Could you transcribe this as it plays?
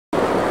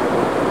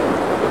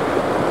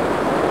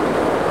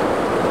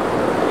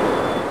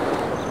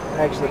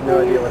I actually have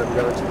no idea what I'm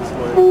going to this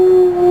morning.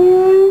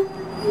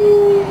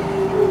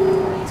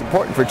 It's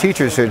important for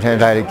teachers who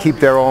attend TIE to keep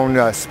their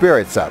own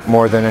spirits up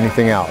more than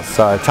anything else.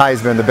 TIE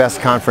has been the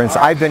best conference.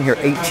 I've been here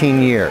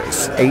 18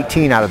 years,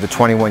 18 out of the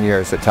 21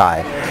 years at TIE.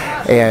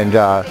 And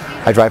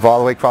I drive all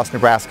the way across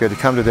Nebraska to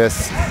come to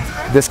this.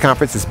 This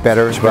conference is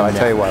better as well. I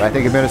tell you what, I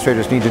think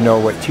administrators need to know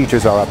what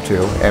teachers are up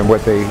to and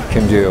what they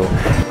can do.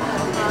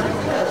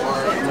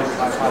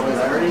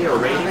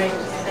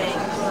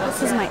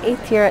 This is my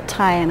 8th year at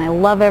TIE and I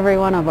love every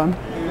one of them.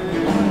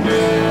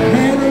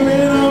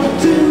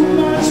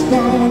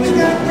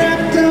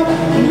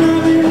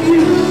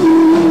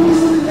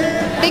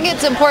 I think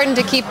it's important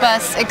to keep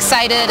us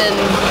excited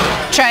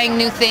and trying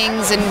new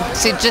things, and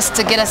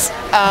to get us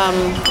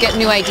get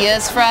new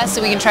ideas for us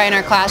so we can try in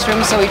our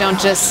classrooms, so we don't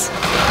just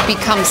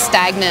become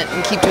stagnant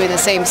and keep doing the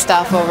same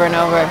stuff over and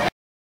over.